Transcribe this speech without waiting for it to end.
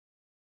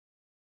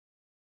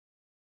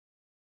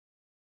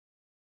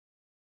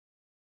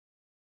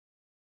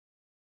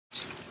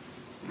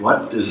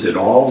What does it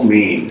all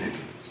mean?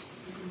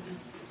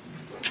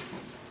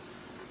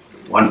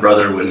 One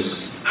brother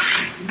was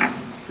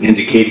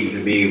indicating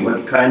to me,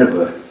 what kind of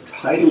a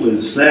title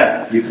is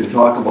that? You can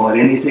talk about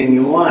anything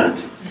you want.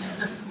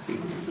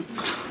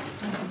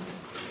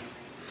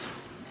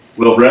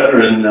 Well,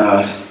 brethren,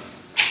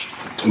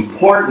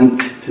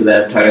 important to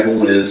that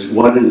title is,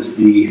 what is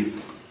the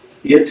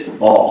it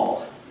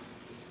all?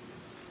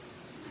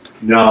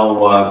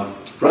 Now,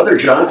 Brother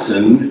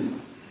Johnson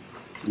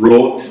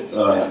wrote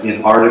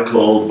an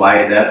article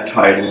by that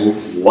title,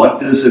 What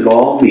Does It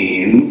All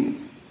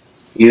Mean?,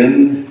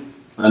 in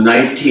a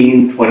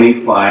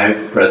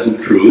 1925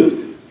 Present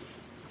Truth.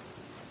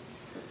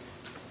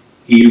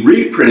 He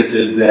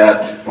reprinted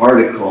that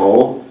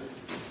article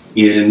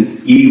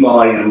in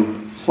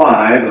E-Volume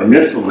 5, a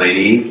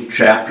miscellany,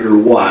 Chapter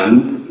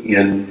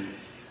 1,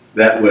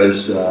 that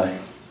was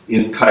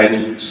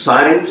entitled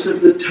Signs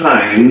of the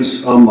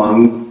Times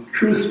Among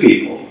Truth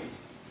People.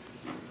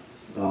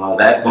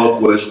 That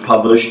book was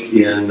published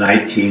in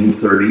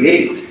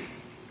 1938.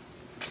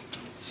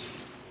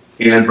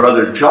 And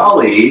Brother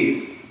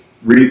Jolly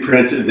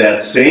reprinted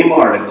that same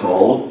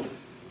article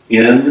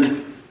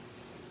in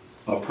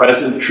a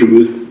Present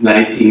Truth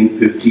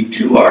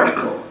 1952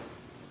 article.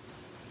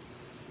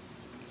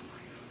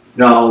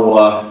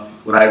 Now,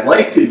 what I'd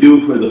like to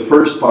do for the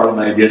first part of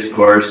my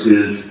discourse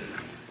is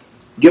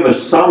give a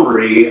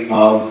summary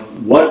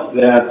of what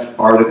that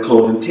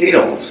article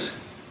entails.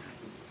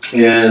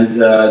 And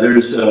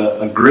there's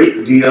a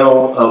great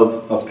deal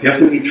of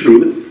epiphany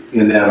truth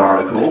in that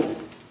article.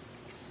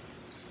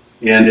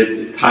 And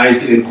it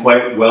ties in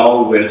quite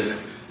well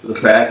with the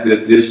fact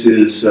that this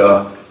is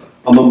a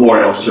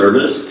memorial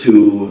service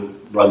to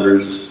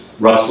Brothers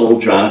Russell,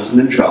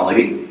 Johnson, and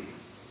Jolly.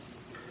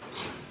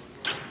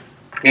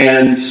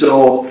 And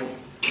so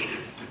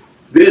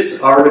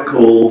this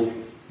article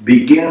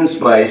begins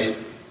by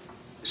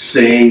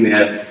saying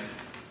that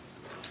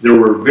there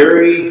were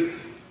very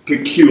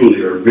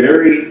peculiar,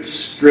 very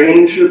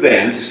strange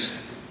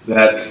events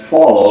that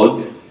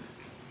followed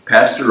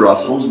Pastor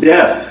Russell's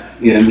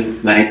death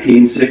in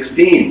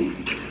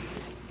 1916.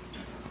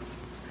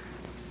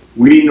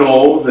 We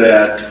know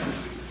that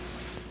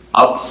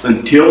up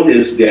until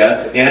his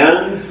death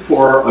and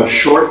for a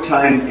short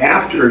time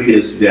after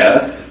his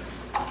death,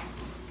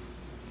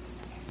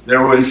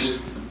 there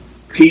was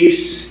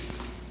peace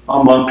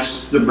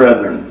amongst the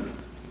brethren.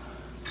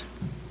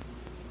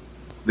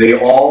 They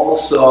all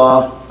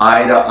saw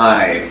eye to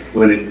eye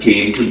when it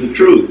came to the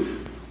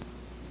truth.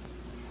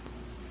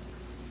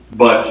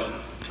 But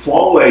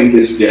following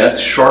his death,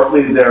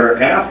 shortly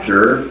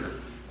thereafter,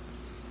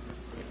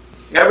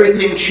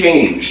 everything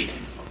changed.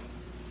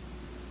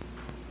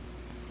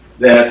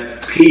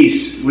 That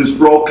peace was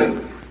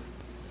broken.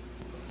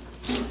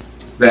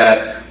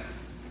 That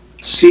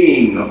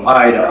seeing of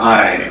eye to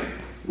eye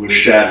was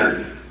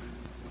shattered.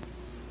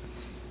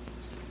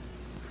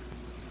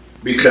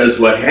 Because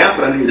what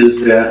happened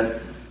is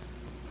that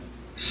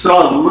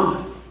some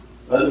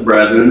of the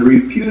brethren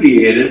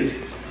repudiated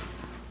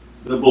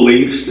the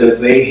beliefs that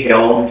they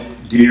held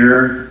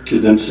dear to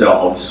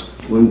themselves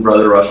when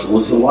Brother Russell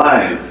was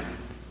alive.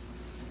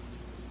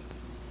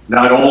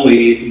 Not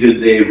only did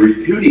they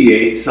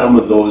repudiate some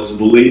of those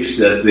beliefs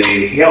that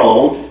they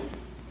held,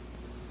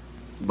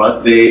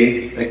 but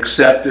they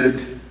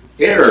accepted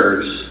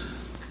errors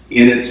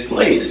in its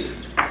place.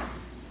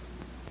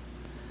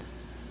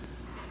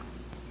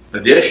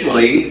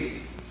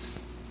 Additionally,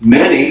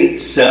 many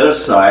set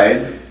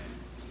aside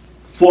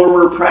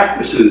former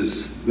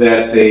practices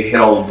that they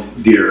held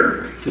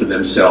dear to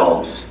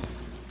themselves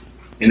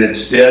and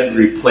instead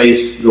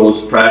replaced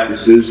those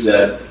practices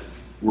that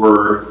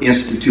were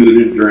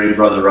instituted during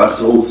Brother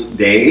Russell's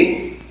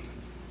day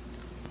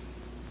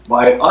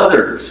by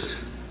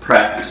others'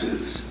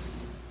 practices.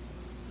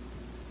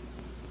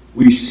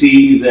 We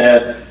see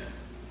that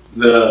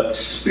the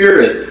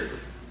spirit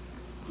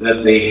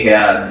that they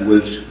had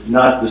was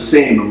not the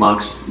same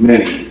amongst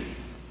many.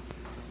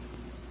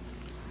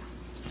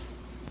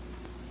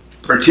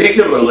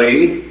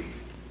 Particularly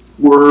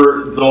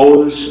were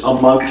those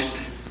amongst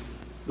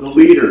the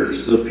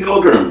leaders, the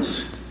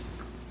pilgrims.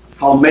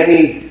 How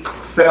many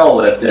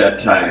fell at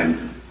that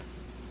time?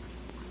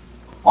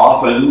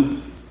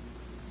 Often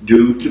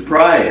due to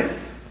pride.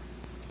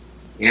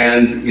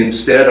 And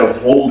instead of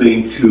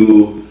holding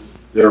to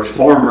their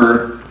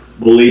former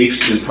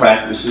beliefs and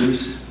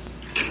practices,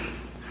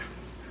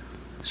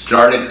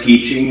 started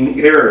teaching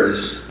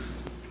errors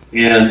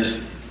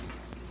and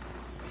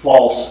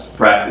false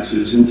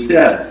practices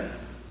instead.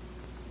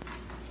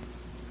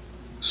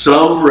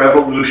 Some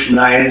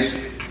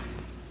revolutionized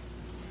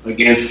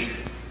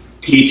against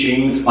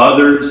teachings,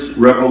 others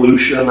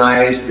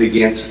revolutionized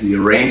against the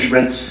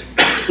arrangements,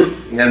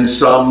 and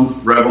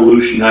some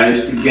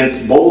revolutionized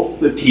against both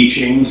the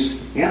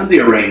teachings and the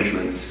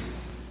arrangements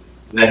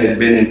that had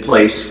been in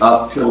place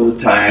up till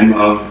the time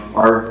of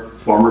our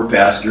former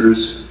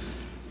pastor's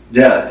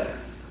death.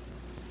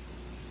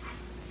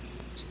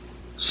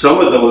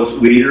 Some of those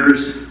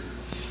leaders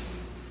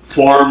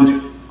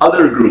formed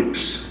other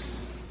groups,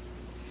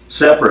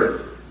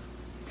 separate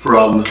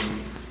from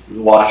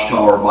the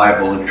Watchtower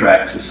Bible and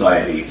Tract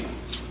Society.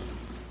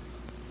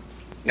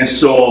 And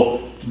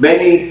so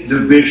many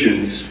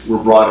divisions were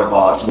brought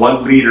about.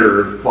 One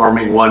leader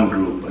forming one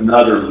group,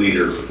 another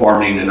leader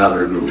forming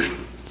another group.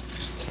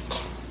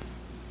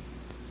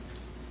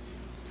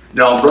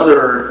 Now,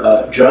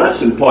 Brother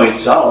Johnson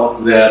points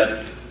out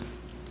that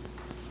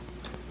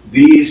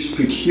these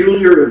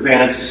peculiar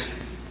events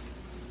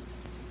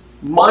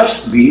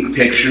must be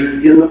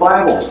pictured in the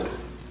Bible.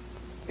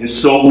 And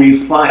so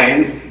we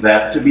find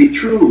that to be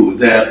true,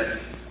 that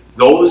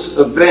those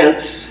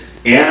events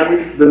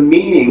and the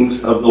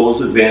meanings of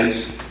those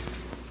events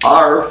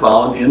are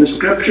found in the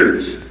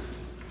Scriptures.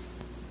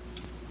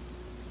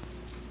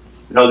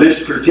 Now,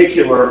 this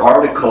particular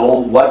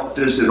article, What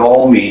Does It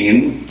All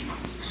Mean?,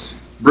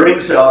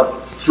 brings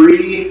out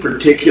three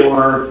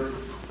particular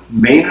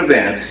main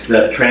events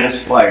that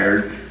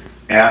transpired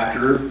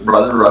after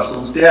Brother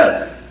Russell's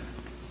death.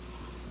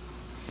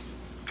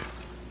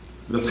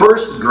 The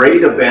first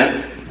great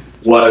event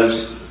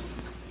was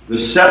the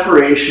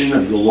separation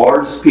of the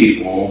Lord's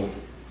people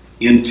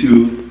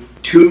into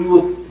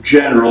two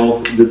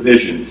general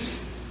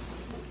divisions.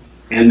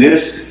 And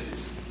this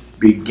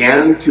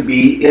began to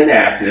be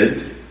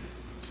enacted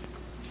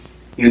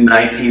in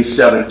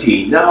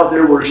 1917. Now,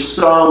 there were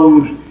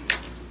some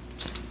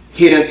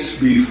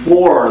hints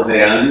before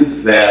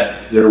then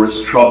that there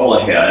was trouble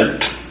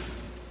ahead,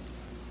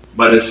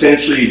 but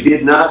essentially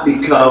did not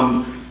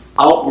become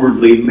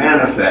outwardly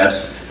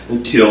manifest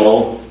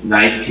until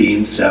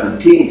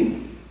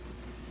 1917.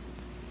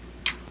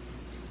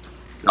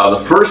 Now,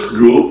 the first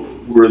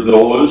group were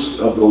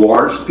those of the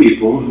Lord's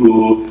people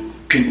who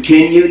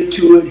continued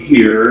to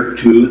adhere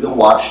to the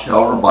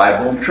Watchtower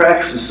Bible and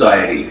Tract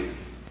Society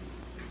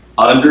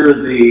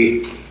under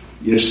the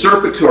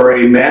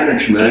usurpatory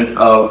management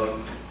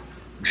of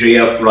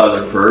J.F.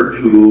 Rutherford,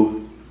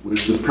 who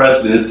was the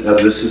president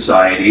of the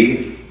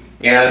society,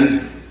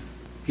 and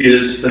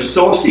his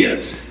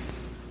associates.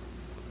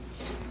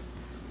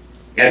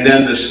 And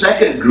then the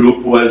second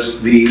group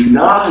was the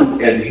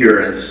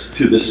non-adherents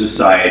to the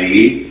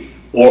society,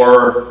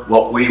 or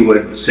what we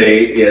would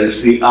say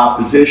is the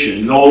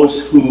opposition,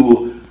 those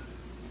who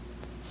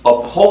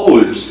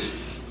opposed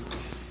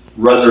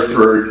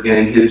Rutherford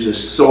and his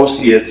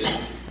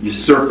associates'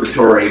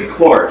 usurpatory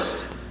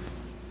course,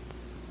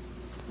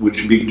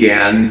 which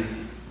began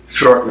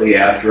shortly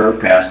after our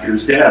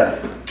pastor's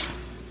death.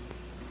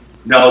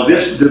 Now,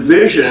 this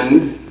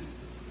division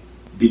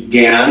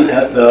began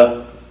at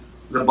the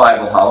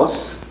Bible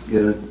House,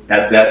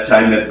 at that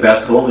time at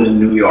Bethel in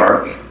New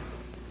York,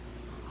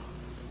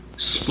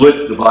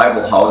 split the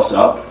Bible House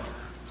up,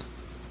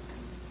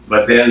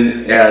 but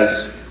then,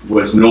 as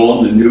was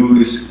known, the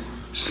news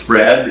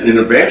spread, and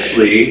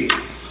eventually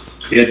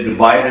it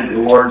divided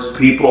the Lord's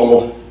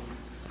people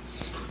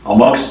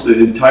amongst the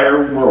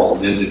entire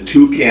world into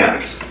two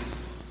camps.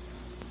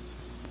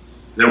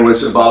 There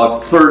was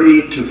about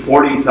 30 to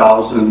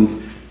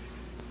 40,000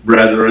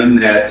 brethren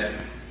that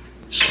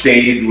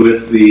stayed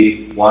with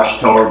the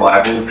Watchtower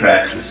Bible and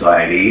Tract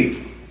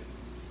Society,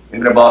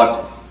 and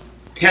about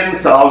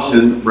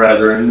 10,000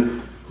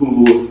 brethren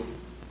who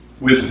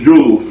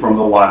withdrew from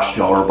the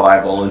Watchtower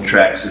Bible and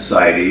Tract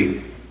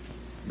Society,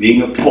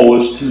 being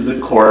opposed to the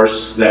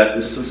course that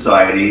the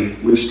society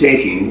was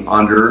taking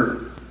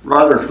under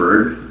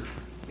Rutherford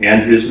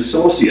and his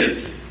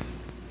associates.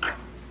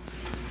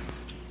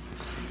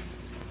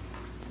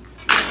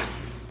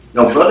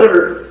 Now,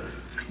 Brother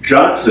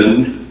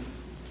Johnson,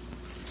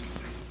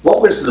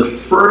 what was the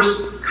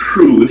first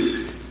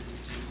truth,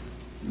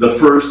 the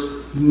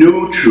first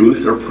new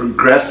truth or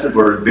progressive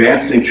or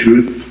advancing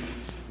truth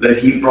that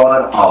he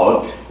brought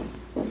out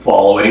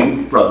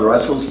following Brother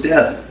Russell's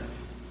death?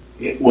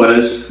 It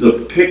was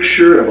the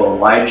picture of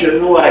Elijah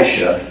and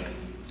Elisha.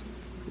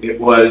 It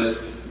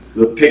was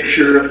the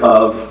picture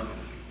of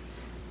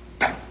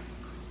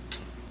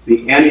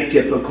the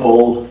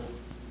antitypical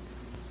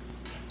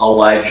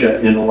Elijah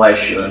and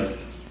Elisha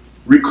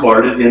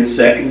recorded in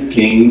 2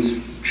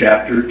 Kings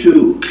chapter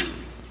 2.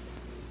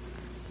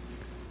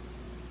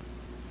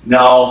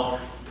 Now,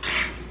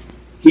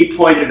 he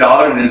pointed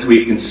out, and as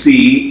we can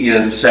see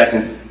in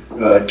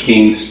 2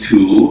 Kings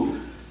 2,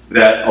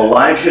 that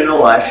Elijah and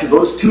Elisha,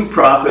 those two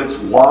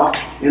prophets, walked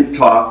and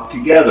talked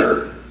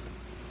together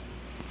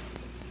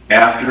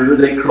after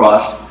they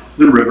crossed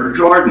the River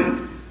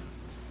Jordan.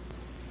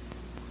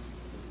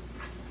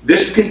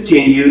 This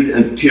continued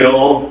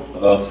until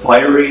a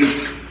fiery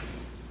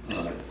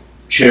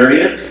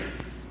chariot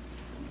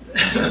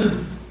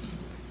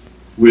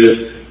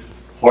with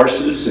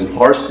horses and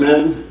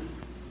horsemen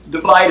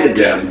divided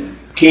them,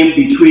 came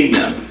between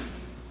them.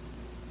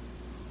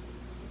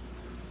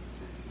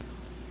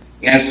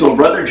 And so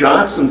Brother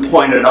Johnson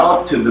pointed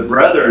out to the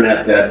brethren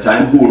at that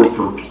time, who were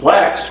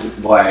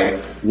perplexed by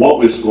what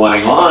was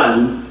going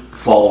on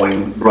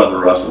following Brother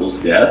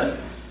Russell's death,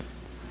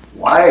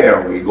 why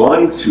are we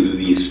going through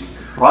these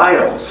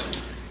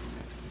trials?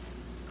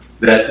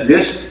 That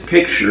this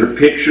picture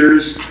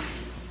pictures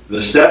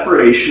the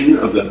separation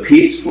of the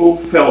peaceful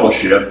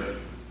fellowship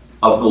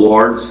of the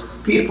Lord's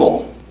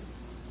people.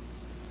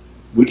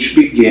 which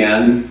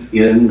began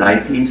in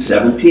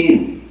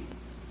 1917.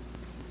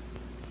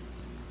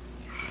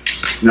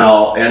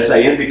 Now, as I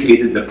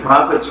indicated, the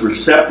prophets were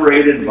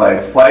separated by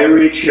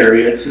fiery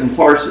chariots and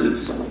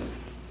horses.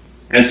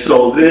 And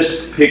so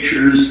this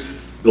pictures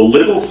the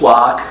little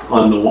flock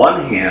on the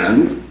one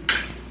hand,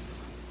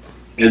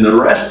 and the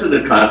rest of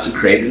the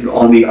consecrated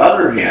on the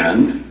other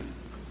hand.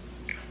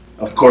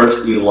 Of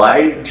course,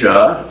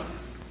 Elijah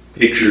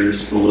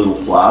pictures the little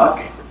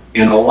flock,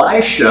 and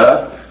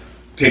Elisha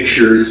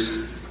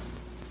pictures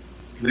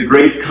the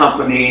great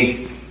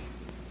company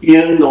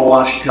in the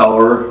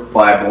Watchtower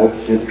Bible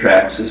and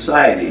Tract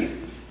Society.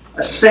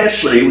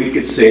 Essentially, we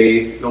could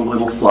say the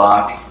little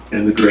flock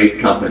and the great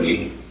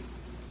company.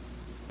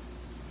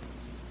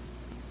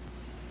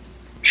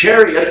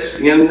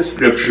 Chariots in the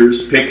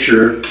scriptures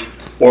picture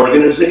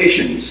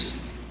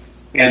organizations,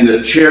 and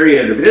the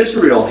chariot of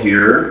Israel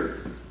here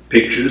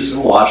pictures the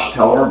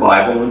Watchtower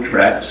Bible and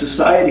Tract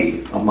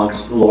Society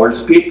amongst the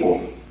Lord's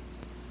people.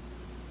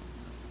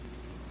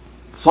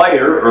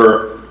 Fire,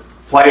 or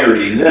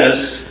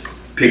fieriness,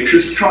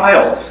 pictures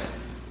trials.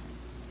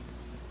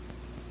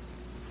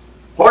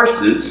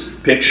 Horses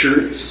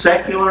picture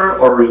secular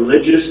or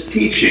religious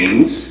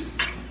teachings.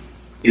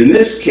 In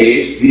this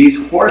case,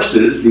 these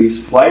horses,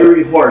 these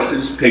fiery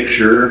horses,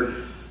 picture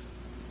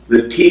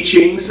the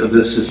teachings of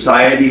the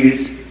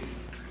Society's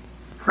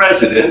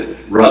president,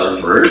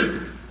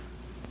 Rutherford,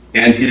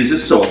 and his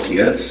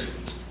associates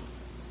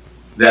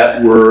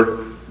that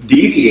were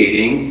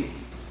deviating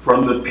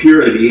from the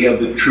purity of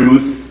the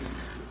truth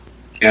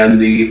and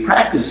the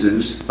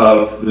practices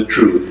of the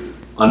truth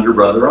under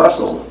Brother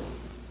Russell.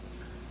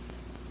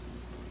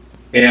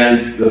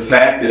 And the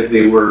fact that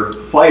they were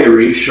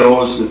fiery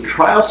shows the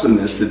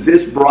trialsomeness that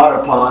this brought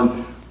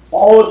upon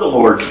all of the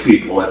Lord's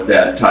people at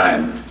that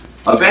time.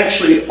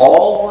 Eventually,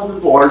 all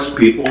of the Lord's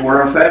people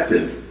were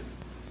affected.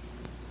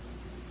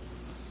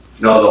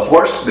 Now, the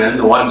horsemen,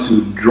 the ones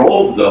who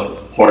drove the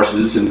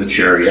horses in the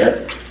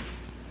chariot,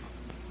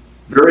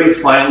 very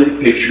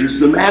finely pictures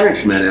the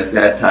management at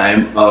that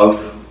time of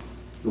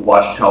the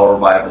Watchtower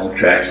Bible and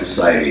Tract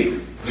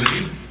Society.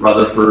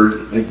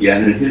 Rutherford,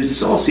 again, and his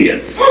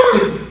associates.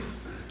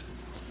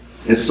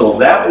 And so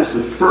that was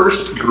the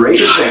first great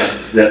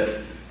event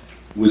that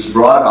was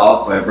brought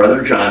out by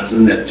Brother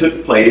Johnson that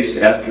took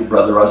place after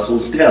Brother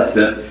Russell's death,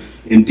 that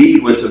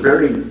indeed was a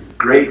very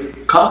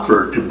great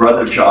comfort to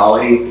Brother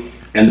Jolly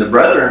and the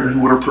brethren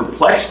who were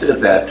perplexed at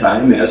that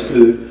time as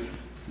to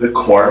the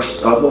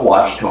course of the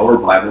Watchtower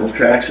Bible and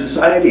Tract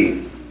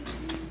Society.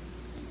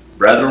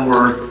 Brethren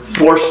were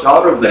forced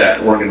out of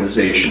that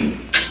organization,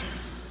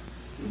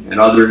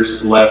 and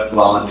others left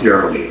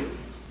voluntarily.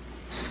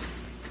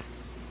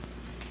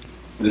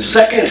 The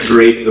second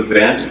great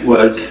event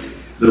was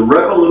the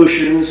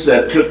revolutions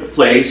that took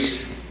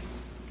place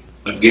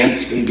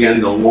against,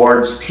 again, the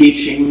Lord's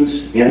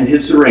teachings and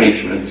his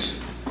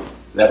arrangements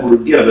that were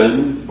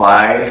given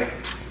by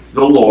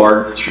the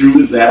Lord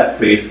through that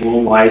faithful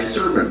and wise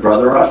servant,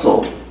 Brother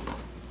Russell.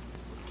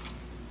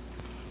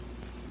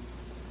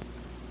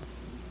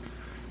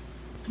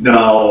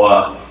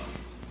 Now,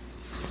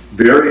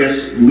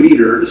 various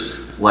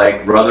leaders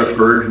like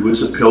Rutherford, who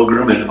was a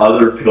pilgrim, and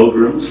other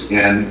pilgrims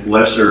and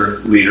lesser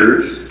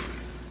leaders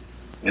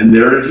and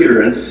their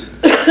adherents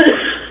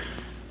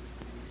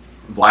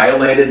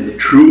violated the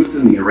truth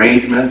and the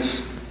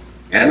arrangements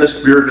and the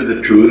spirit of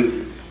the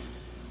truth,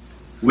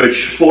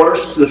 which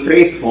forced the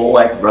faithful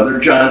like Brother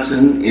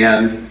Johnson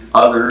and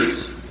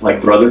others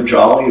like Brother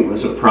Jolly, who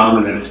was a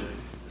prominent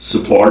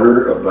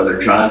supporter of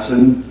Brother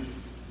Johnson,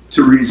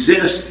 to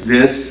resist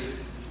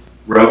this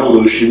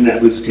revolution that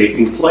was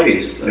taking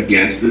place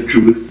against the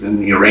truth and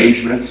the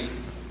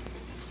arrangements.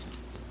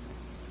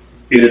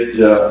 It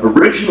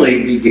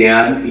originally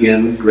began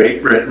in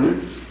Great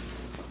Britain,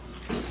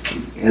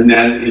 and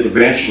then it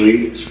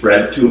eventually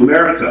spread to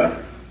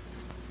America.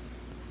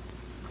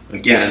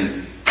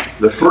 Again,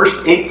 the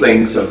first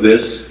inklings of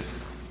this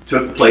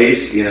took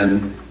place in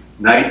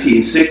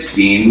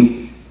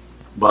 1916,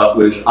 but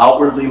was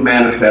outwardly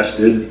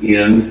manifested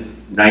in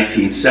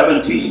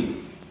 1917.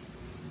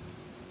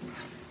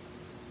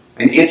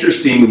 An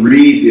interesting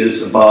read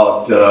is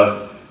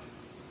about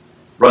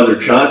Brother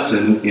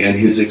Johnson and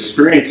his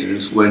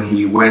experiences when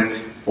he went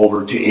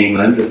over to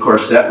England. Of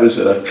course, that was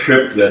a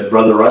trip that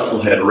Brother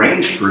Russell had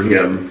arranged for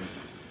him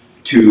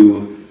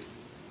to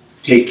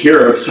take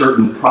care of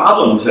certain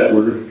problems that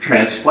were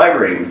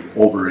transpiring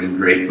over in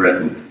Great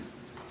Britain.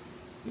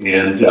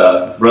 And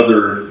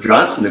Brother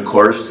Johnson, of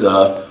course,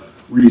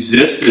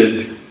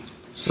 resisted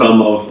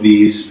some of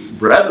these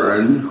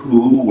brethren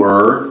who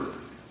were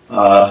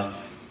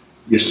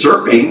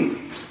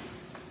usurping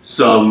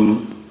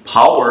some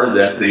power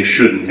that they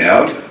shouldn't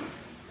have.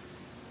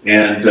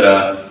 And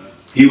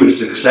he was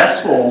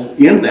successful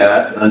in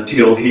that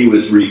until he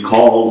was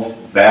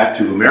recalled back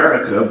to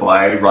America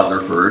by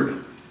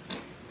Rutherford.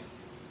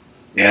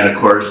 And of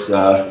course,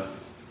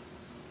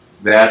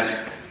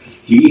 that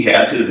he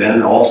had to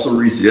then also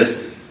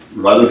resist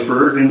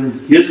Rutherford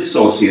and his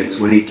associates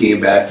when he came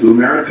back to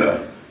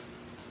America.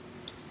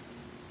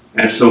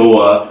 And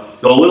so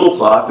the little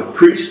flock, the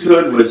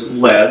priesthood was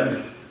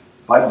led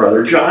by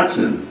Brother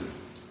Johnson.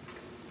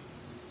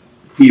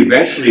 He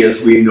eventually,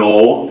 as we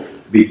know,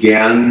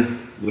 began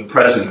the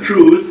Present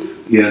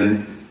Truth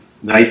in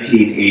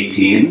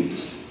 1918,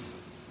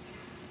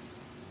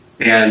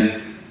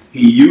 and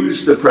he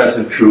used the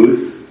Present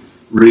Truth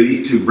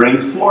really to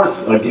bring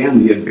forth,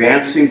 again, the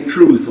advancing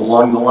truth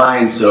along the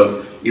lines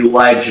of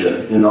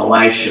Elijah and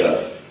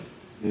Elisha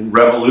and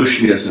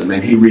revolutionism,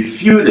 and he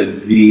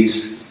refuted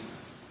these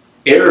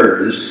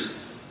errors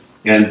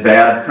and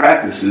bad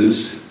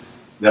practices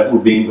that were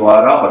being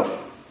brought out.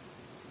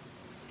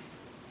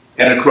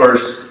 And of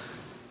course,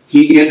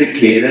 he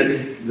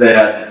indicated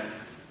that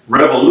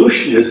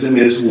revolutionism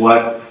is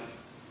what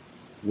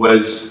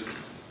was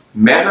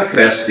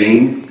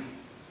manifesting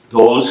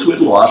those who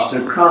had lost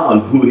their crown,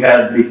 who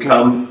had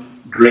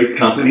become great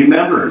company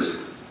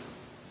members.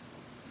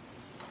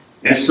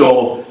 And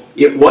so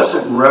it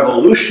wasn't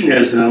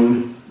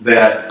revolutionism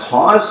that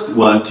caused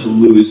one to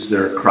lose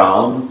their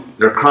crown.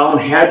 Their crown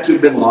had to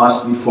have been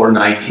lost before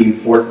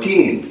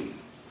 1914.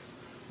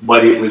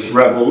 But it was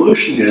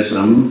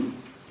revolutionism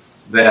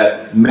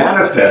that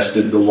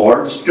manifested the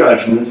Lord's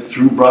judgment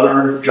through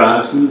Brother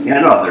Johnson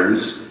and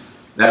others,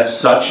 that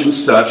such and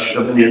such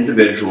of an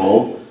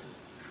individual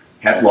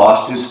had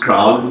lost his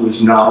crown and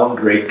was now a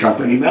great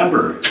company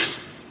member.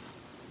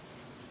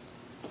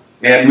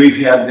 And we've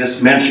had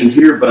this mentioned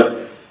here,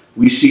 but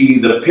we see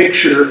the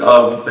picture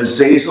of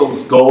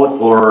Zilch's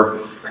goat,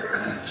 or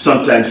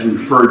sometimes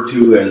referred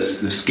to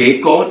as the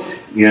scapegoat,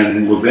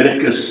 in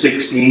Leviticus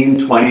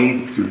 16,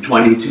 20 through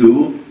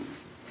 22.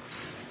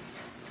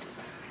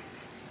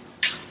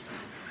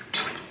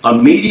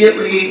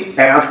 Immediately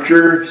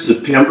after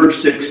September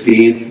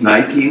 16th,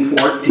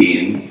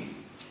 1914,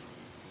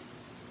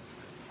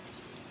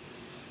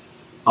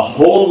 a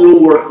whole new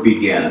work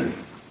began.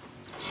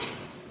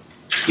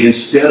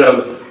 Instead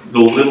of the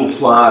little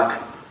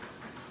flock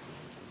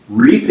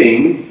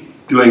reaping,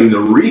 doing the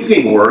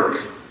reaping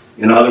work,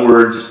 in other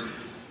words,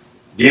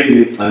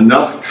 giving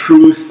enough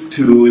truth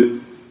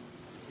to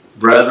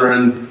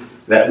brethren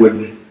that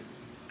would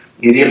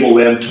enable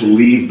them to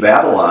leave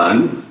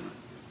Babylon,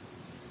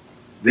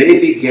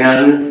 they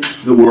began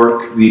the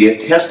work, the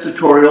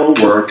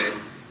attestatorial work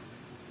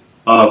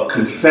of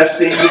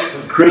confessing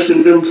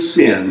Christendom's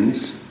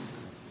sins,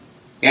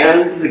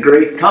 and the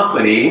great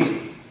company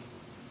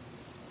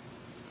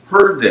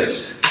heard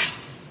this.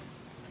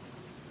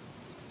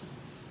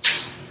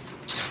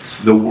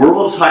 The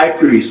world's high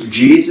priest,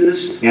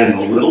 Jesus, and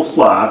the little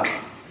flock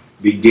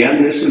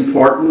began this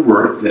important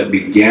work that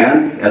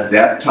began at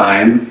that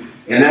time,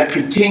 and that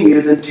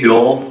continued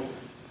until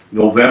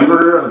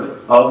November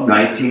of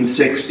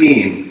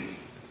 1916,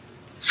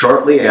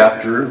 shortly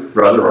after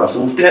Brother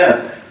Russell's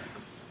death.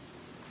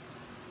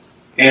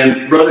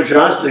 And Brother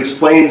Johnson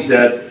explains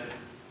that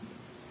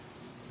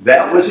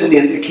that was an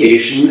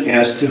indication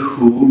as to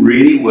who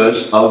really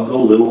was of the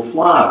little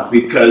flock,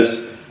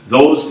 because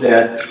those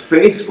that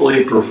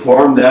faithfully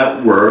performed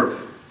that work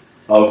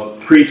of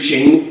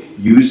preaching,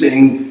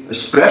 using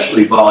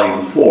especially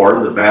Volume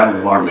 4, the Battle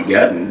of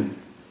Armageddon,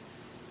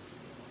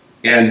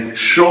 and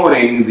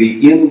showing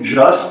the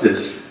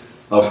injustice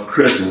of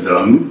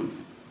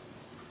Christendom,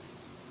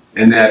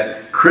 and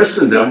that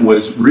Christendom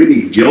was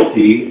really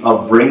guilty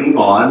of bringing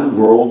on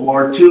World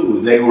War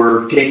II. They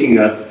were taking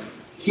a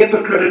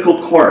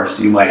hypocritical course,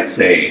 you might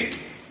say.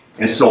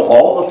 And so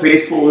all the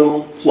faithful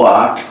little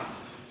flock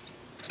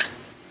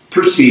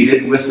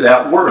proceeded with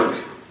that work.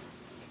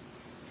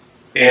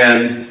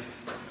 And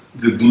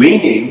the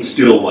gleaning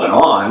still went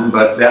on,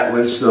 but that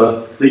was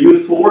the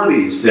youthful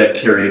worthies that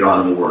carried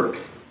on the work.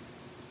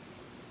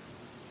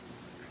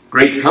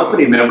 Great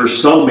company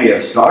members, some may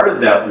have started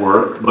that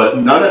work, but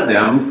none of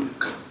them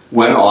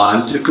went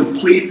on to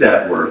complete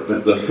that work.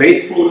 But the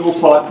faithful little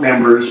flock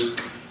members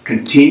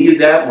continued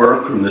that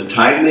work from the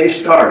time they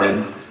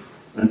started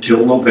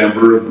until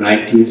November of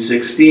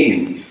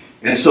 1916.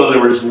 And so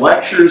there was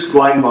lectures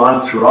going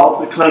on throughout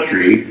the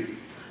country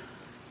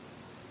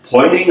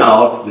pointing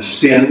out the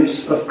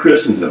sins of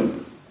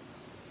Christendom.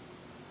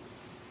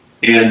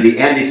 And the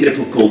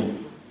antitypical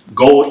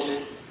goat,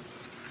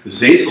 the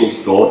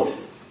Zilch's goat,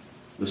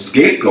 the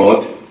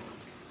scapegoat,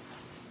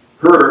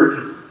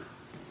 heard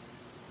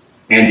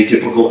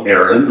antitypical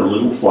Aaron, the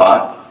little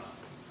flock,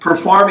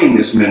 performing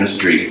this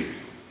ministry.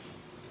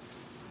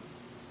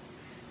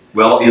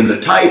 Well, in the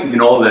type, you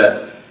know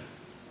that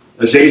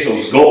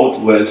Zilch's goat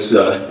was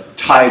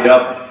tied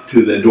up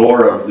to the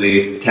door of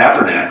the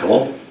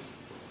tabernacle,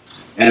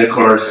 and of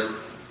course,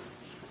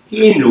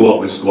 he knew what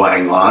was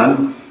going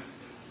on.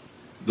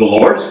 The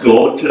Lord's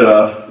goat,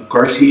 of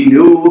course, he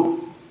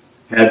knew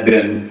had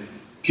been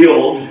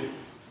killed,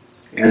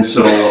 and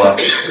so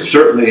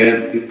certainly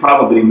it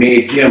probably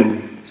made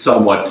him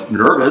somewhat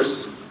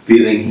nervous,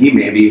 feeling he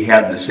maybe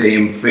had the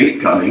same fate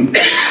coming.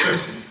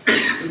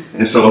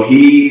 And so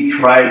he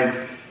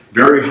tried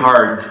very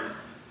hard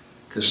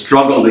to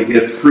struggle to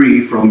get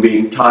free from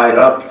being tied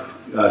up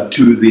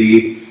to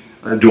the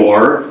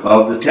door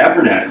of the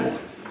tabernacle.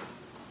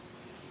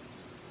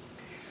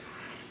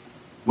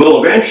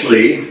 Well,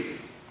 eventually,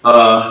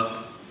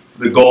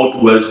 the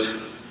goat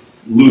was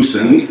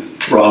loosened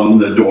from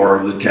the door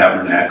of the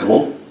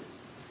tabernacle.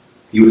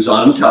 He was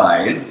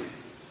untied.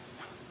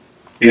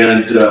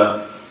 And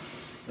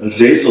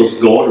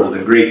Zilch's goat, or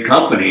the great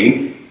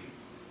company,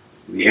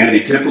 the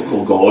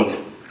antitypical goat,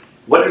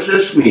 what does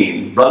this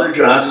mean? Brother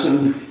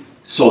Johnson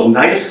so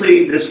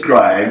nicely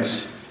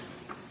describes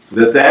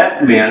that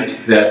that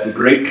meant that the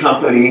great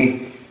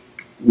company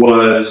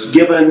was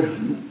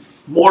given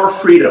more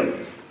freedom.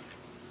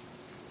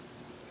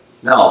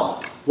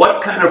 Now,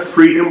 what kind of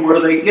freedom were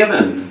they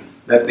given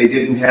that they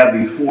didn't have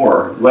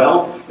before?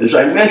 Well, as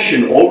I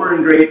mentioned, over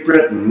in Great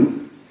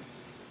Britain,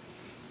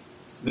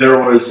 there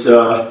was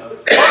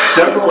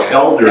several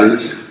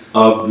elders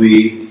of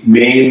the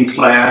main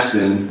class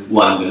in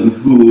London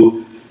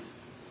who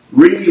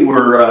really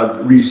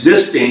were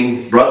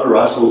resisting Brother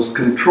Russell's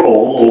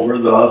control over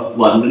the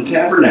London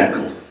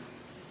Tabernacle.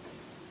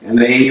 And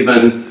they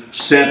even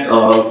sent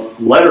a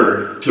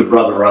letter to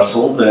Brother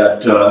Russell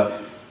that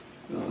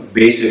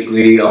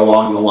basically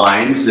along the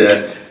lines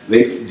that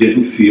they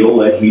didn't feel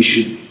that he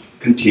should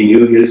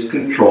continue his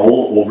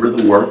control over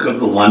the work of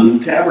the London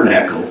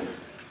Tabernacle.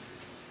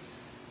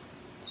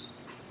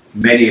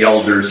 Many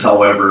elders,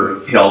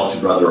 however, held to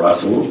Brother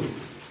Russell,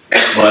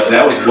 but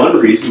that was one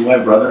reason why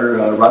Brother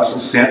Russell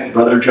sent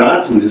Brother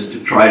Johnson, is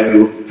to try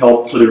to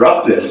help clear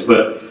up this.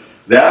 But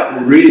that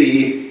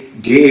really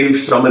gave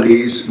some of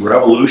these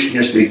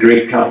revolutionistic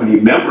great company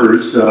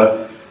members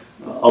a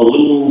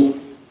little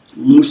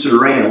looser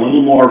rein, a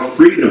little more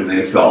freedom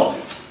they felt.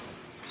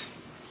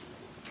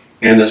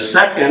 And the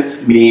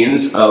second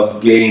means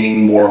of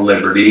gaining more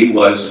liberty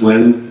was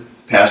when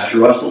Pastor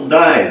Russell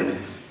died.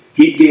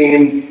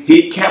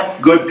 He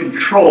kept good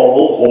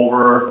control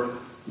over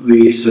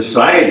the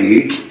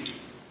society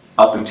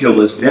up until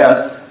his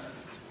death.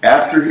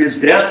 After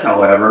his death,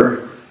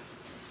 however,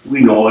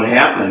 we know what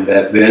happened,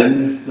 that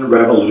then the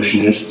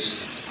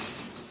revolutionists,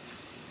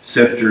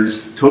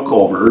 sifters, took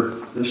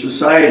over the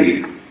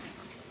society.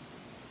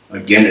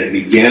 Again, it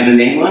began in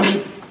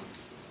England.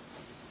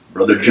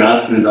 Brother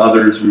Johnson and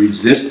others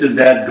resisted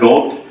that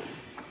goat.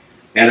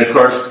 And of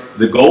course,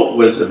 the goat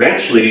was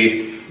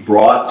eventually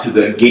brought to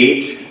the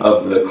gate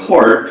of the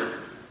court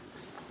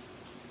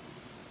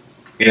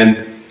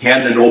and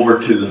handed over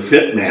to the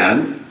fit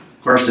man.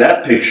 Of course,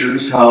 that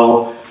pictures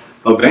how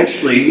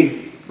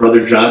eventually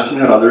Brother Johnson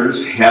and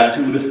others had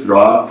to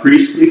withdraw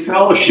priestly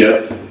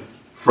fellowship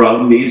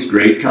from these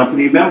great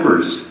company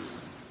members.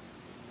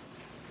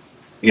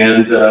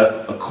 And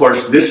of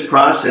course, this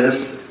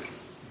process,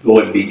 though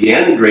it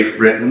began in Great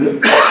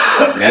Britain,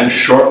 and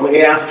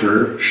shortly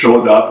after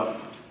showed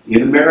up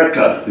in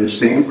America, this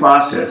same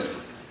process.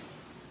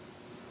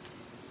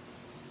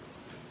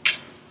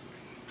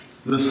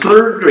 The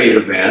third great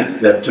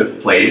event that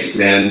took place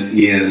and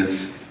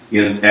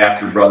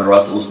after Brother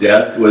Russell's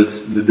death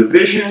was the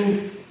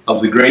division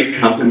of the great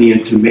company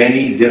into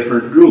many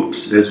different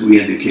groups, as we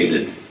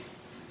indicated.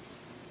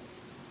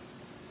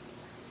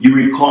 You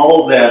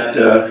recall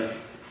that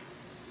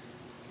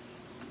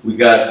we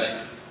got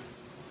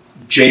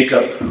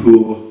Jacob,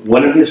 who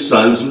one of his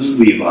sons was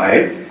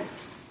Levi,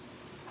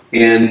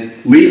 and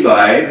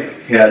Levi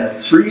had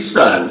three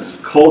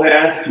sons,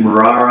 Kohath,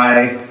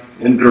 Merari,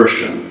 and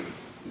Gershon,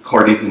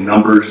 according to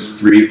Numbers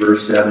 3,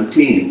 verse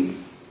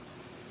 17.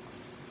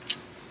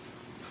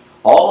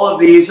 All of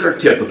these are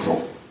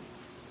typical.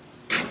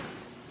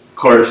 Of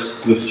course,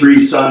 the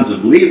three sons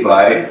of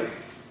Levi,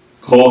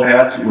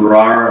 Kohath,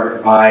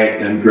 Merari,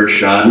 and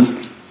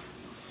Gershon,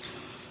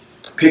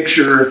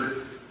 picture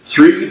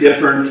three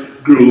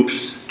different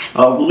groups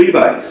of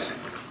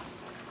Levites: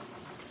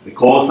 the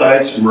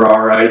Kohathites,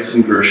 Merarites,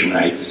 and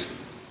Gershonites.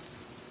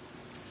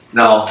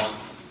 Now,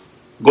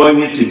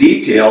 going into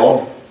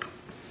detail,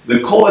 the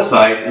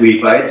Kohathite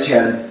Levites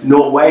had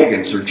no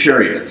wagons or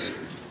chariots.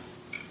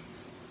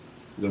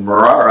 The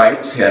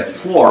Merarites had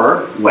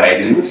 4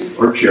 wagons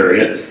or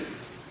chariots,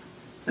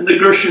 and the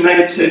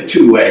Gershonites had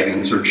 2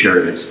 wagons or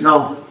chariots.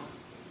 Now,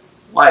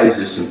 why is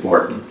this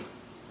important?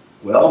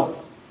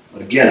 Well,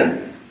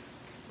 again,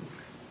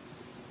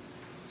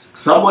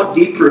 somewhat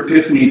deeper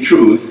epiphany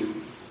truth,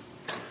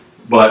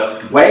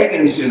 but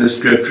wagons in the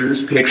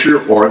scriptures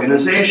picture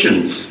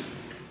organizations.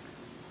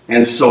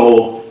 And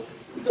so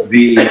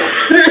the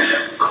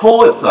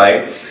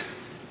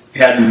Kohathites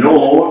had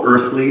no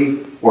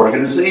earthly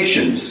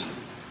organizations.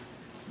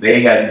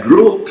 They had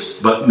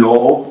groups, but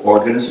no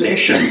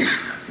organizations.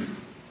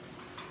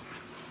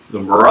 The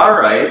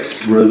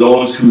Merarites were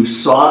those who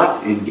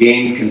sought and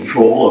gained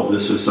control of the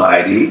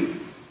society.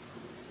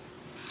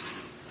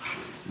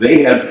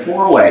 They had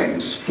 4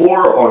 wagons,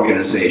 4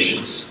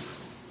 organizations.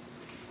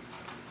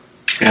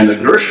 And the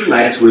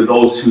Gershonites were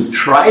those who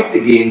tried to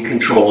gain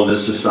control of the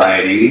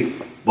society,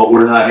 but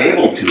were not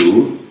able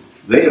to.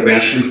 They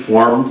eventually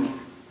formed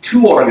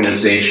 2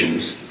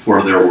 organizations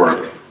for their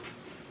work.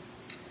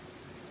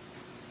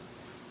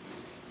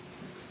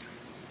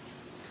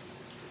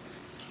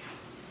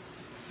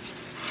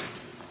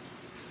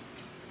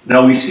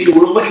 Now we see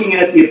we're looking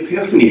at the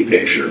Epiphany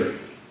picture,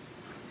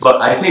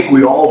 but I think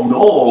we all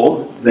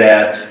know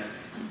that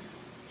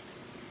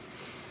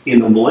in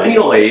the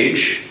millennial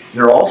age,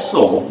 there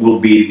also will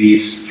be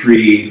these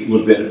three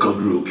Levitical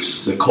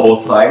groups. The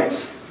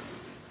Kohathites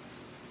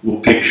will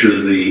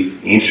picture the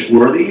ancient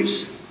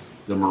worthies,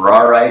 the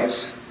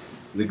Merarites,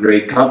 the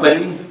great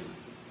company,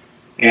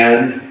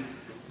 and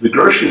the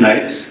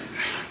Gershonites,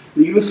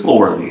 the youthful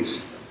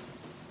worthies.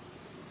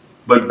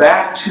 But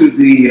back to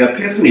the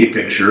Epiphany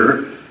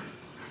picture,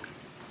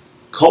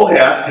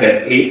 Kohath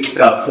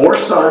had four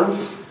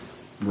sons,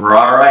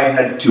 Merari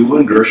had two,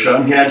 and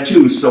Gershon had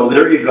two. So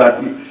there you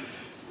got,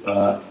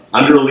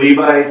 under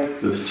Levi,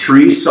 the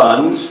three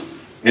sons,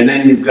 and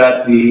then you've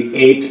got the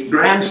 8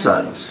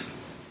 grandsons.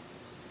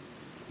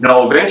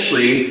 Now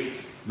eventually,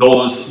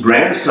 those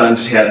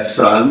grandsons had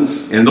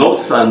sons, and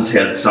those sons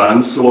had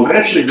sons, so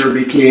eventually there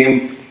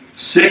became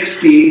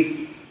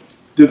 60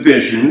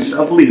 divisions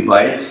of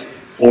Levites,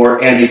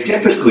 and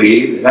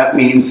typically that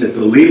means that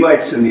the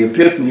Levites in the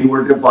Epiphany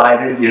were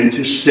divided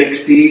into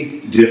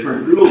 60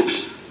 different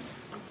groups.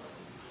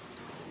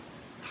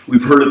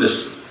 We've heard of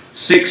this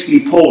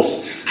 60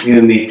 posts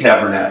in the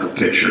tabernacle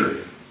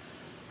picture.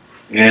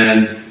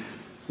 And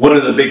one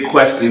of the big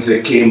questions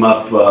that came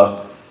up,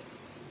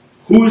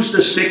 who's the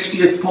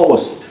 60th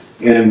post?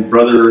 And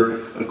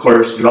Brother, of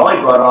course, Jolly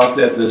brought out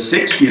that the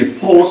 60th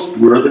post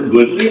were the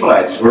good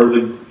Levites, or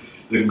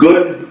the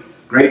good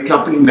great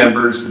company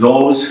members,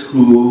 those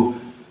who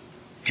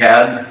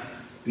had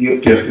the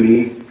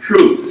Epiphany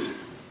truth.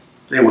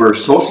 They were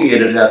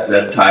associated at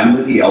that time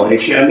with the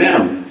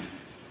LHMM.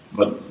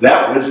 But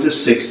that was the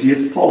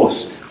 60th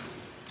post.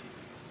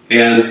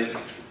 And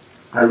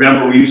I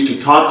remember we used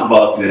to talk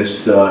about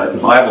this at the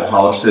Bible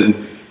House,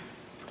 and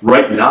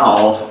right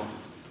now,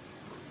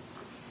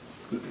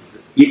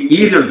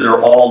 either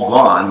they're all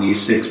gone,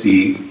 these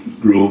 60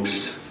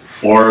 groups,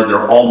 or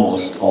they're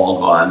almost all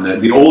gone.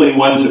 The only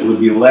ones that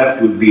would be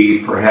left would be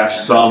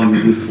perhaps some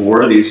youthful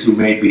worthies who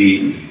may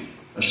be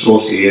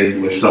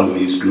associated with some of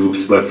these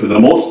groups, but for the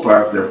most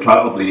part, they're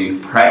probably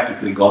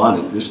practically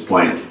gone at this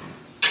point.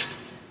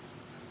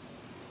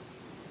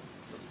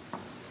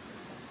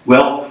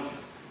 Well,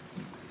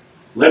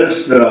 let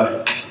us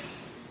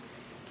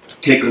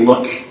take a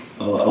look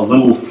a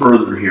little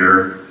further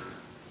here.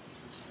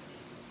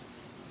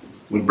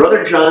 When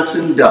Brother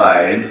Johnson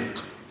died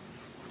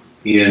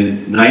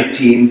in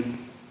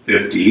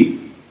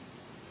 1950,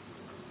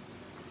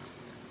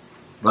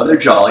 Brother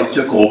Jolly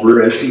took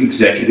over as the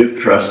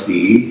executive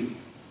trustee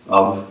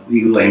of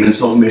the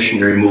Layman's Own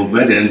Missionary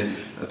Movement, and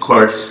of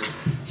course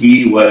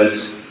he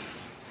was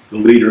the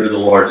leader of the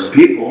Lord's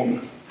people,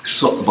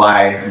 so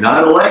by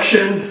not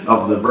election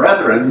of the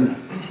brethren,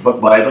 but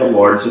by the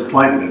Lord's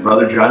appointment.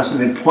 Brother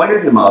Johnson had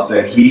pointed him out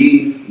that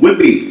he would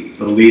be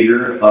the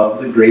leader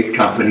of the great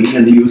company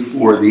and the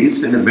youthful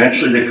worthies, and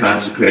eventually the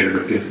consecrated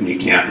Epiphany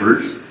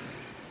campers.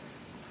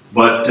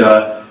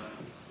 But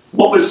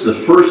what was the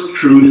first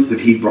truth that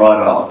he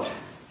brought out?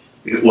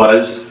 It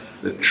was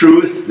the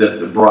truth that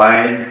the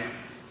bride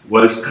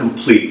was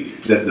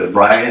complete, that the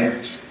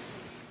bride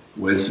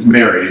was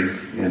married,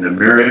 and the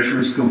marriage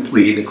was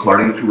complete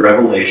according to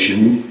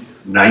Revelation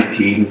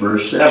 19,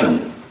 verse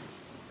 7.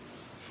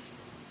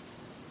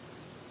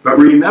 But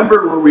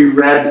remember when we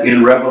read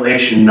in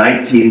Revelation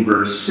 19,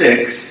 verse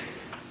 6,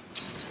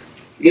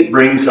 it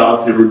brings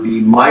out there would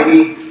be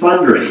mighty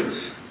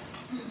thunderings,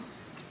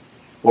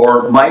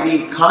 or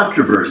mighty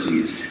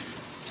controversies.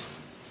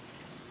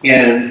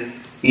 And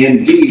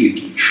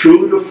indeed,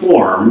 true to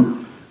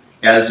form,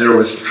 as there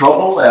was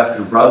trouble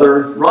after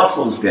Brother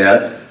Russell's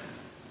death,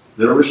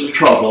 there was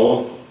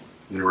trouble,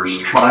 there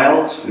was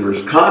trials, there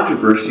was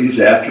controversies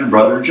after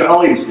Brother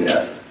Jolly's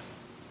death.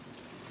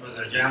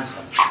 Brother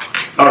Johnson.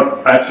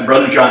 Oh, after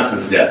Brother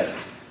Johnson's death.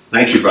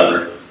 Thank you,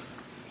 brother.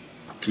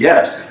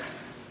 Yes.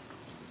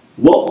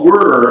 What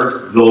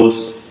were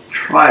those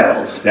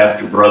trials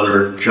after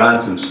Brother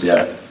Johnson's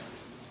death?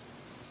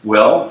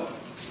 Well,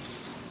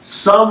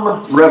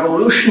 some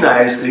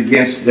revolutionized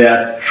against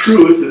that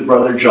truth that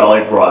Brother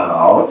Jolly brought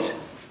out,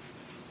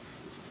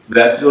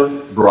 that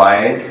the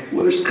bride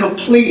was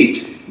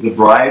complete. The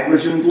bride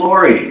was in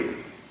glory.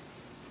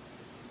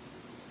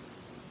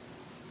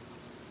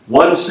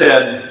 One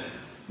said,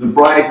 the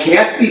bride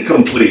can't be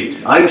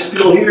complete. I'm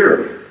still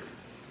here.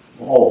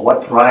 Oh,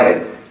 what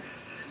pride.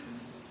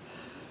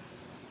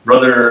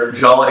 Brother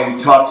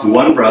Jolly talked to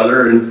one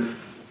brother, and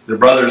the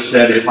brother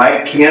said, if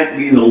I can't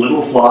be in the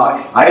little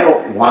flock, I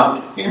don't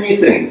want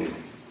anything.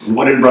 And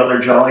what did Brother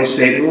Jolly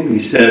say to him?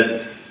 He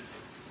said,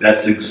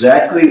 that's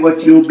exactly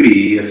what you'll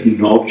be if you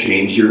don't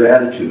change your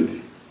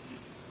attitude.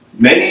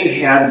 Many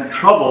had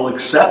trouble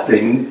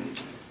accepting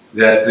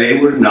that they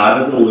were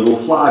not of the little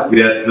flock,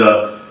 that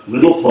the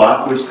little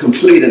flock was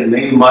complete, and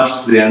they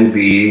must then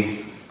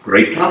be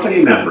great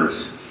company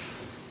members.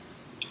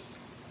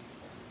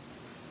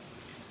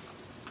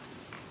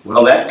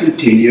 Well, that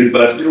continued,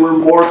 but there were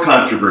more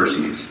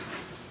controversies.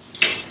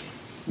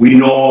 We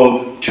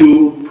know of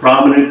two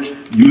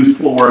prominent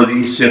youthful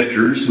worthy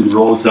sifters who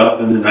rose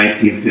up in the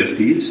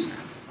 1950s.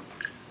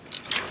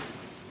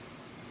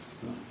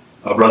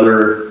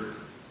 Brother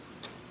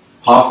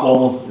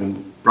Hoffel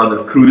and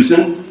Brother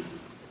Cruzen,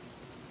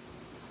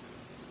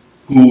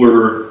 who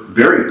were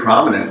very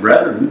prominent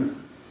brethren.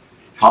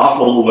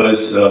 Hoffel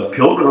was a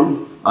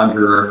pilgrim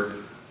under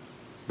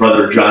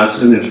Brother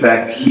Johnson. In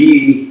fact,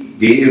 he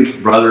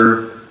gave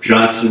Brother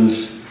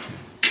Johnson's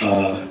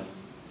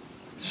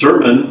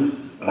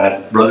sermon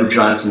at Brother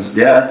Johnson's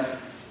death.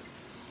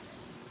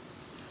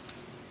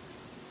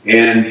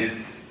 And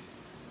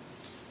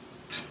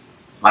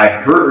I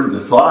heard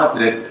the thought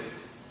that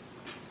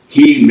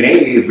he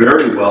may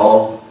very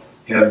well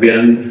have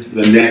been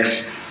the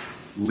next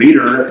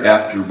leader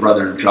after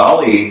Brother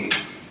Jolly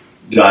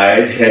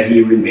died had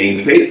he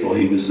remained faithful.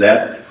 He was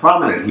that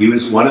prominent. He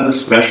was one of the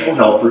special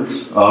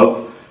helpers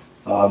of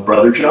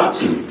Brother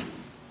Johnson.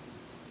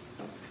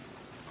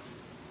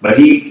 But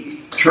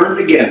he turned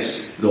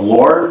against the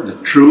Lord, the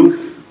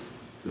truth,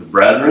 the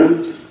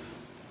brethren,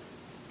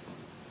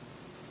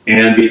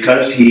 and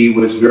because he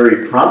was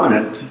very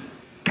prominent,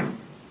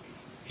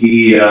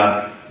 he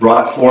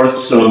brought forth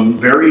some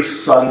very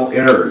subtle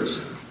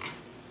errors.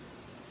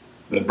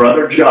 But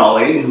Brother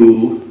Jolly,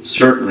 who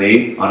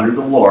certainly, under the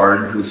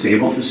Lord, was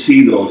able to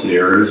see those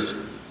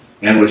errors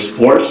and was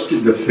forced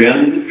to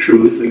defend the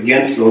truth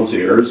against those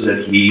errors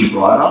that he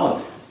brought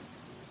out.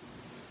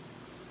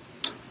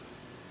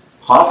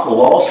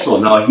 Hoffel also,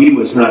 now he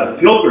was not a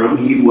pilgrim,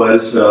 he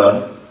was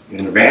an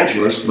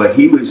evangelist, but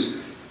he was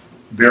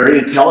very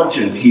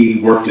intelligent. He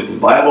worked at the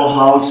Bible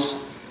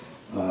house.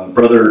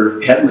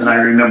 Brother Hedman, I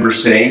remember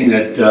saying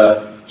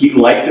that he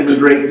liked him a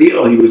great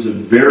deal. He was a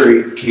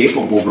very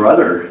capable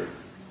brother.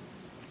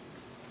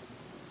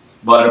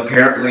 But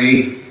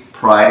apparently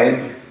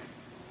pride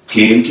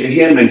came to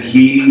him, and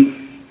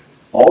he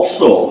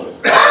also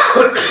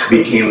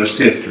became a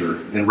sifter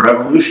and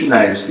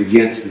revolutionized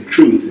against the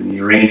truth in the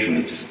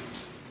arrangements.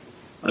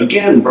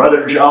 Again,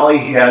 Brother Jolly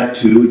had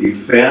to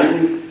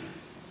defend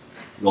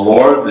the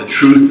Lord, the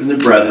truth, and the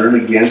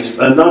brethren against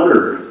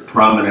another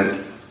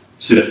prominent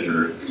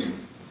sifter.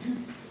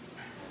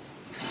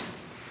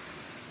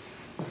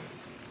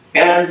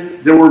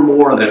 And there were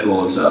more that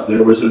rose up.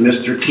 There was a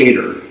Mr.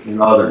 Cater and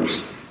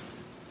others.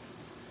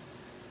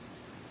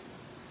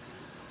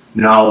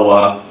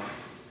 Now,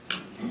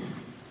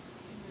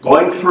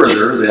 going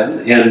further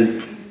then,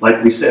 and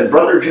like we said,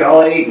 Brother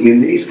Jolly, in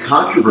these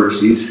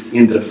controversies,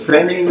 in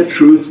defending the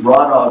truth,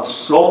 brought out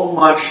so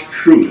much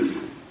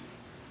truth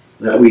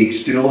that we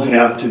still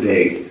have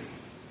today.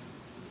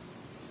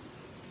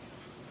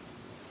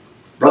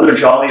 Brother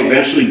Jolly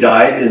eventually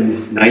died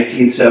in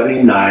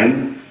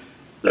 1979.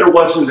 There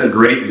wasn't a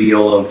great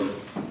deal of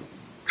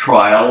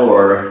trial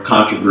or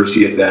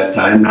controversy at that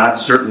time, not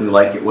certainly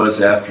like it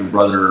was after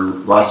Brother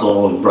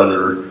Russell and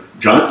Brother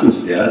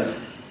Johnson's death.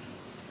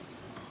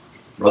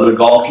 Brother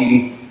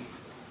Galkey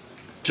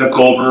took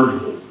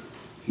over.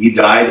 He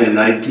died in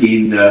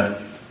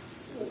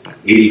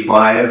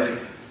 1985.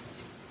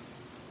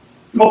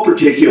 No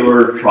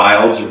particular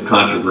trials or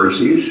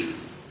controversies.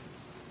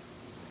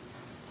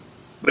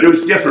 But it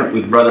was different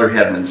with Brother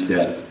Hedman's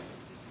death.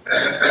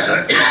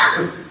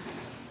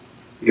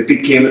 It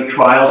became a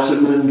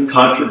trialsome and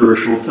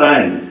controversial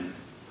time.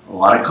 A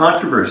lot of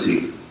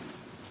controversy.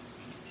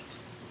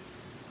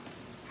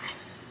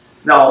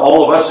 Now,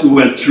 all of us who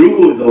went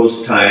through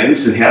those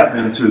times and have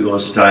been through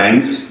those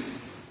times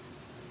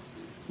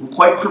were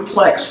quite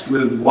perplexed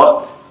with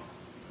what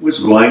was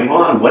going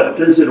on. What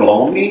does it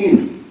all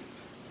mean?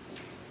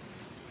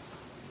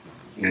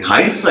 In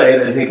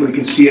hindsight, I think we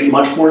can see it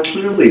much more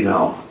clearly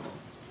now.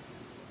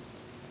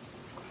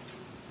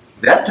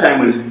 That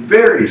time was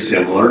very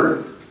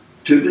similar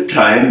to the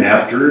time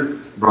after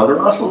Brother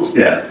Russell's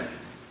death,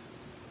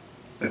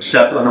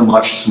 except on a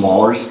much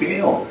smaller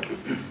scale.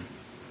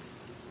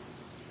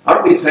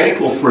 Aren't we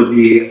thankful for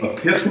the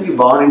Epiphany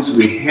volumes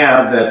we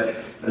have that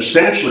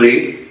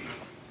essentially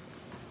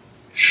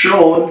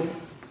showed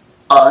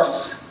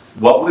us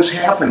what was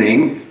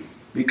happening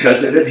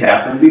because it had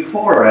happened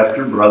before,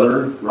 after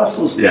Brother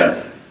Russell's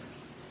death.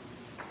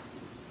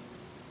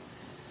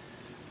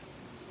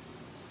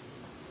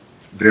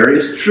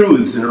 Various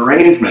truths and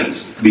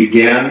arrangements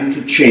began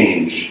to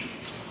change,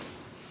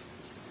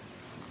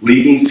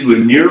 leading to a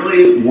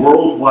nearly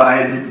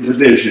worldwide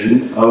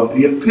division of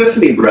the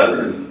Epiphany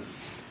brethren,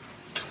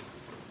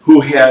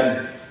 who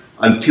had,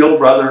 until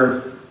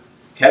Brother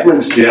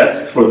Hedman's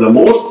death, for the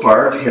most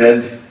part,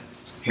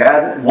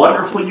 had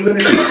wonderful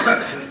unity.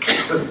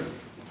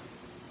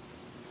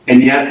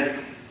 And yet,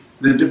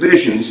 the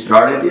division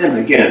started in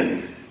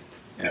again.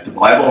 At the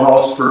Bible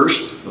house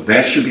first,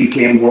 eventually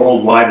became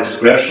worldwide,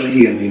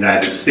 especially in the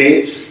United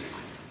States,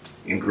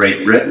 in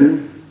Great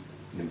Britain,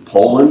 in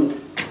Poland,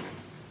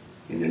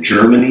 and in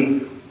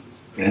Germany,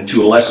 and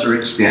to a lesser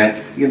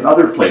extent in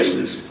other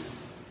places.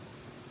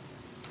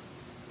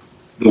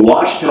 The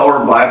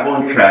Watchtower Bible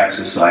and Tract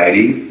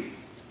Society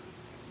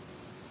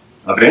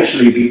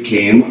eventually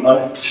became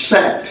a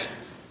sect.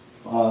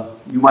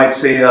 You might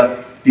say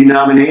a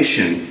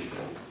denomination.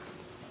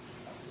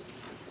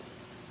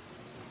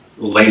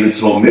 The Layman's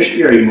Home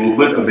Missionary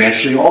Movement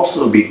eventually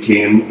also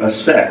became a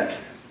sect.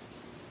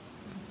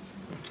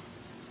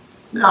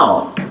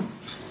 Now,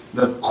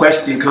 the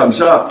question comes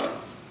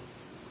up,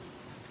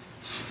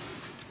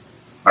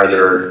 are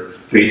there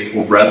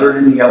faithful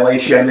brethren in the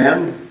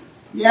LHMM?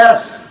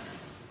 Yes.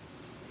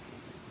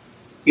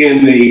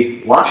 In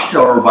the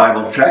Watchtower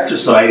Bible Tract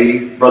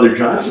Society, Brother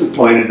Johnson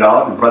pointed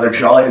out, and Brother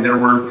Jolly, there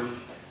were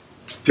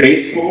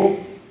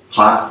faithful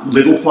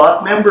Little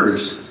Flock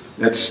members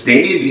that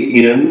stayed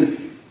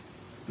in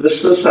the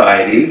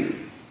society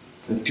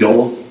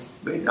until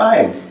they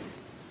died.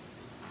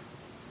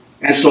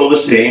 And so the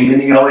same in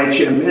the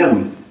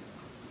LHMM.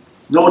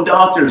 No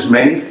doubt there's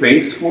many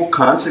faithful,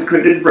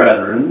 consecrated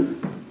brethren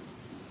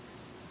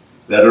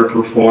that are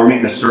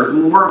performing a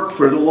certain work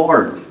for the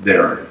Lord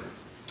there.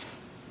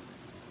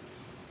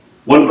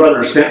 One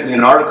brother sent me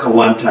an article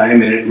one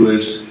time, and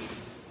it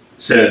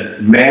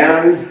said,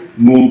 Man,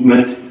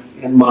 Movement,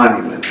 and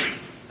Monument.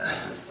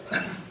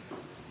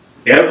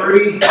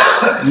 Every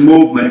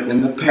movement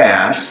in the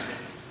past,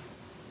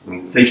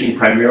 I'm thinking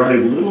primarily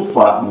of Little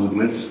Flock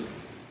movements,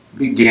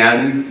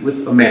 began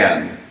with a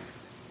man.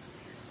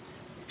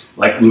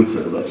 Like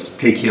Luther, let's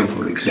take him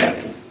for an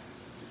example.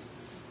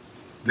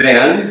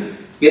 Then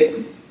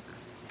it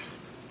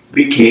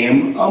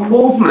became a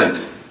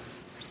movement,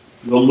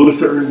 the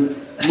Lutheran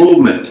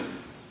movement.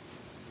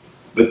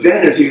 But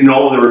then, as you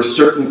know, there were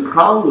certain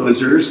crown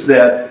losers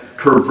that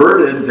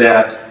perverted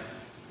that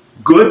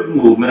good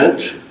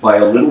movement by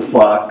a Little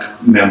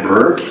Flock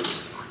member,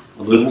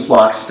 a Little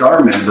Flock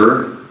Star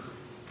member,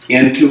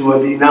 into a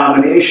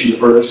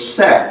denomination or a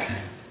sect,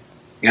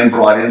 and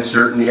brought in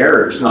certain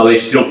errors. Now, they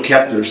still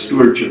kept their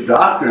stewardship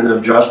doctrine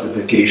of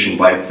justification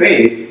by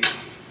faith,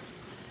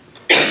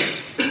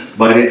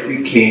 but it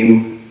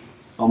became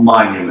a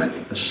monument,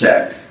 a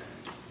sect.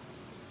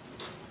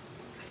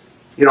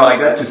 You know, I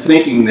got to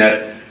thinking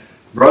that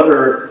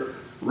Brother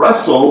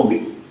Russell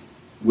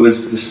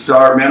was the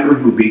Star member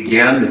who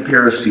began the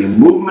Parisian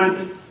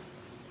movement,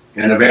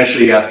 and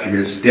eventually after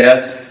his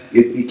death,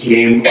 it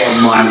became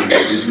a monument,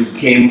 it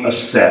became a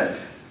sect.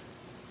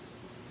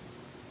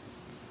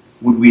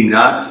 Would we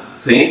not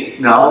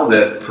think now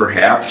that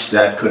perhaps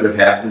that could have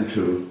happened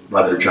to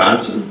Brother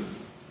Johnson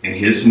and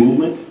his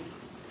movement?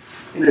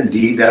 And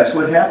indeed, that's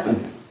what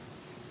happened.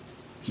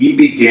 He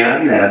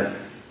began that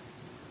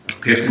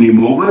Epiphany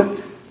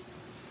movement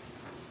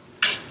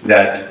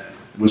that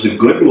was a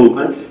good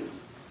movement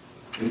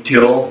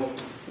until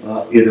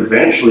it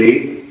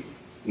eventually,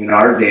 in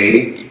our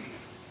day,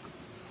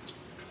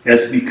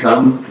 has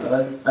become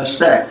a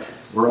sect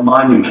or a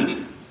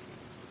monument.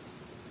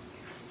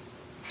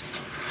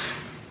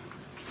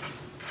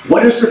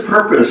 What is the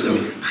purpose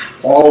of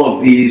all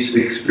of these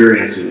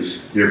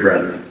experiences, dear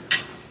brethren?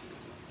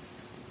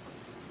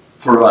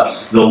 For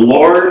us, the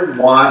Lord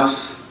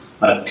wants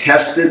a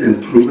tested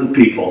and proven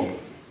people.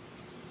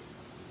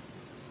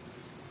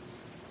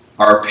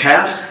 Our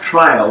past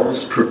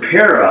trials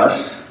prepare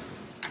us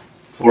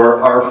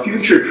for our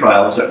future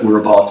trials that we're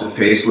about to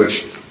face,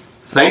 which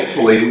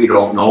thankfully we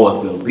don't know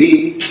what they'll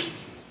be.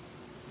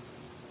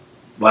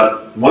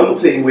 But one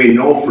thing we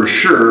know for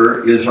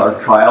sure is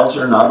our trials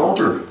are not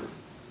over.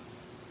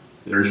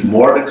 There's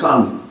more to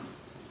come.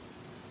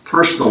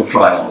 Personal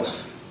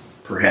trials,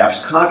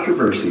 perhaps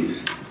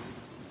controversies.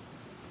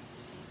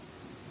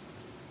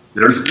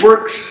 There's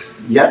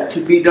works yet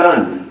to be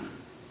done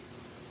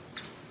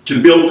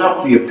to build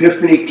up the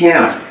Epiphany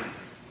camp,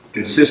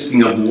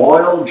 consisting of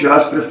loyal,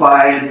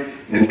 justified,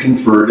 and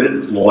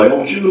converted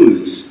loyal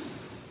Jews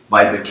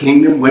by the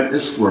kingdom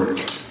witness work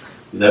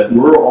that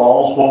we're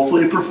all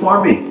hopefully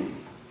performing,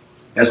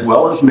 as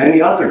well as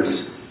many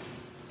others.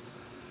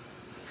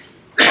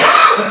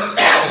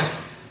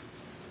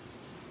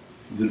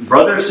 The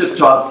brothers have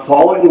taught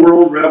following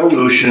world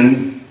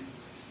revolution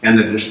and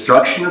the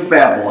destruction of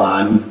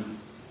Babylon.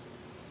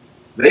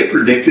 They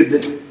predicted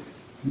that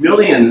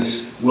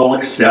millions will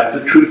accept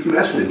the truth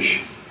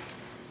message.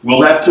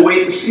 We'll have to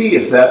wait and see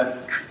if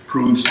that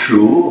proves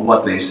true of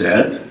what they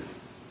said.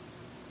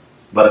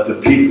 But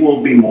the people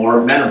will be more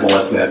amenable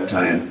at that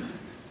time.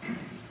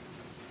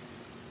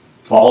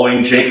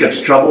 Following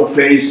Jacob's trouble,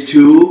 phase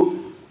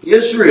 2,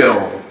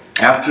 Israel,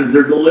 after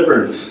their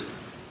deliverance,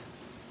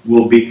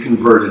 will be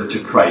converted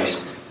to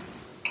Christ.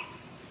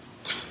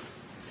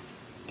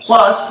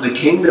 Plus, the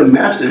kingdom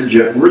message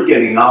that we're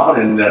getting out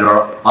and that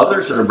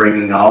others are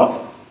bringing out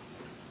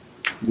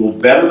will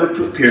better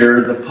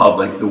prepare the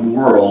public, the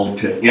world,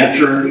 to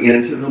enter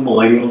into the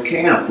millennial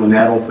camp when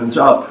that opens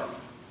up.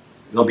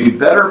 They'll be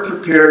better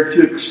prepared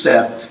to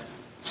accept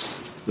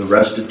the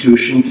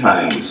restitution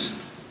times.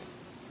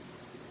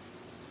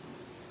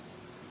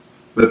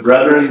 But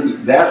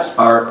brethren, that's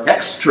our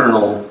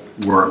external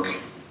work.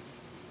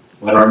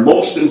 But our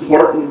most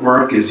important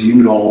work, as you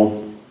know,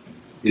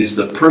 is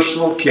the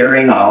personal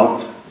carrying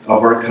out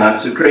of our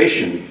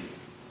consecration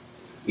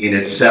in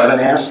its 7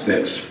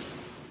 aspects: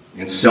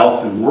 in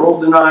self and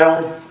world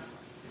denial,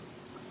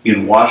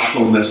 in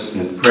watchfulness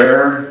and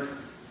prayer,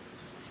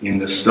 in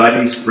the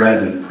study,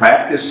 spread, and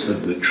practice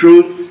of the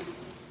truth,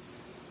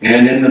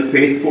 and in the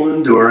faithful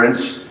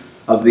endurance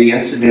of the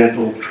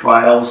incidental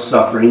trials,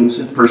 sufferings,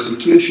 and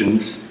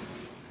persecutions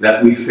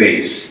that we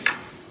face.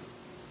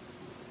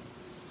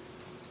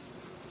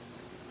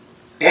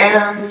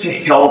 And to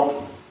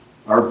help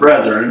our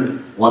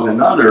brethren, one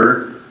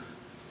another,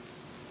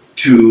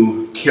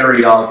 to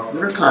carry out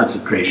their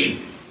consecration.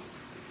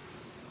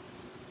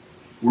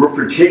 We're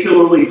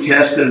particularly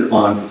tested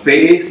on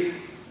faith,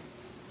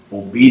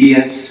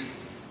 obedience,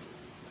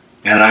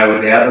 and I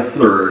would add a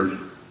third,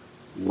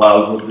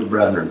 love of the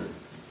brethren.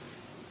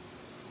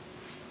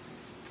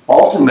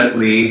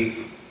 Ultimately,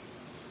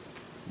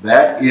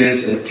 that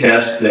is a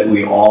test that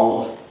we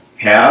all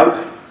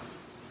have,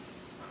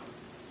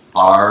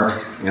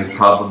 are, and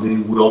probably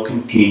will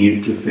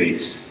continue to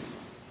face.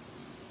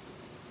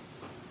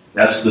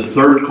 That's the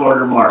third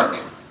quarter mark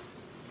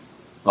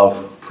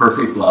of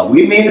perfect love.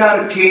 We may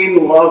not attain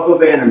the love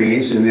of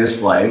enemies in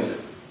this life,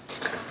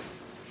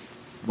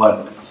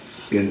 but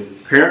it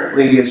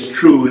apparently is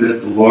true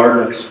that the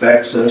Lord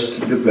expects us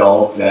to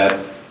develop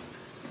that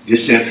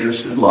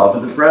disinterested love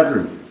of the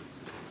brethren.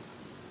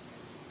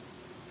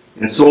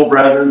 And so,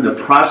 brethren, the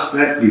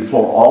prospect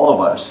before all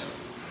of us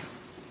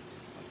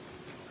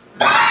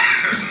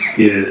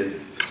is,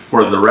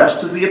 for the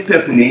rest of the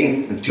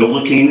Epiphany, until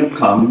the kingdom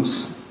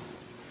comes,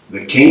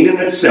 the kingdom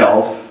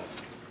itself,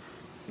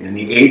 and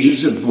the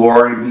ages of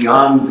glory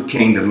beyond the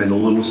kingdom in a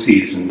little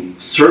season,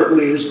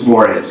 certainly is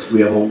glorious.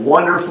 We have a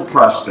wonderful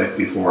prospect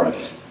before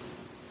us.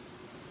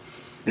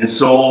 And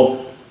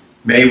so,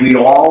 may we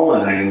all,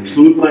 and I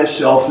include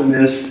myself in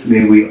this,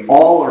 may we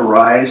all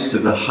arise to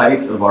the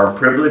height of our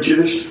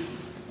privileges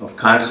of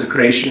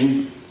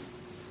consecration.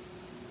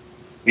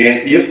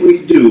 And if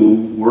we do,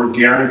 we're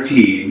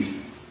guaranteed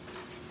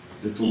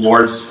that the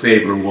Lord's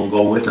favor will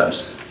go with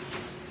us.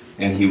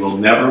 And He will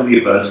never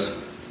leave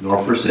us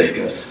nor forsake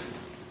us.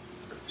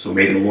 So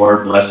may the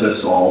Lord bless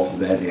us all to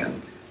that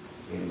end.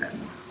 Amen.